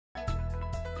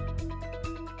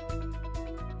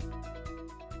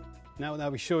Now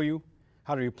that we show you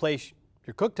how to replace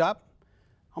your cooktop,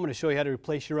 I'm going to show you how to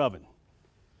replace your oven.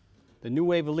 The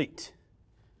NuWave Elite.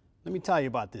 Let me tell you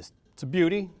about this. It's a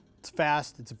beauty, it's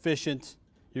fast, it's efficient,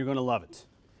 you're going to love it.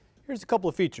 Here's a couple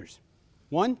of features.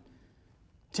 One,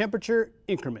 temperature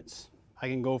increments. I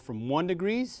can go from 1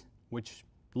 degrees, which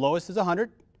lowest is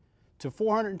 100, to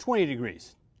 420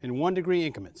 degrees in 1 degree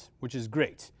increments, which is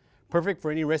great. Perfect for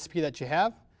any recipe that you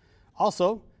have.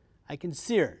 Also, I can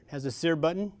sear. It has a sear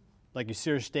button, like you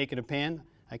sear a steak in a pan.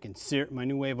 I can sear it in my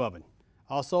NuWave oven.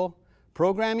 Also,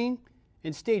 programming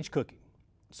and stage cooking.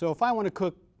 So if I want to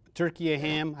cook turkey or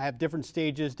ham, I have different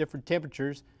stages, different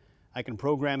temperatures. I can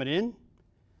program it in.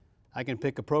 I can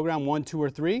pick a program 1, 2, or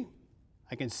 3.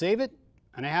 I can save it,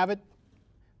 and I have it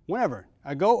whenever.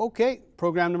 I go, okay,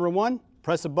 program number 1,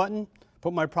 press a button,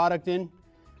 put my product in,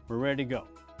 we're ready to go.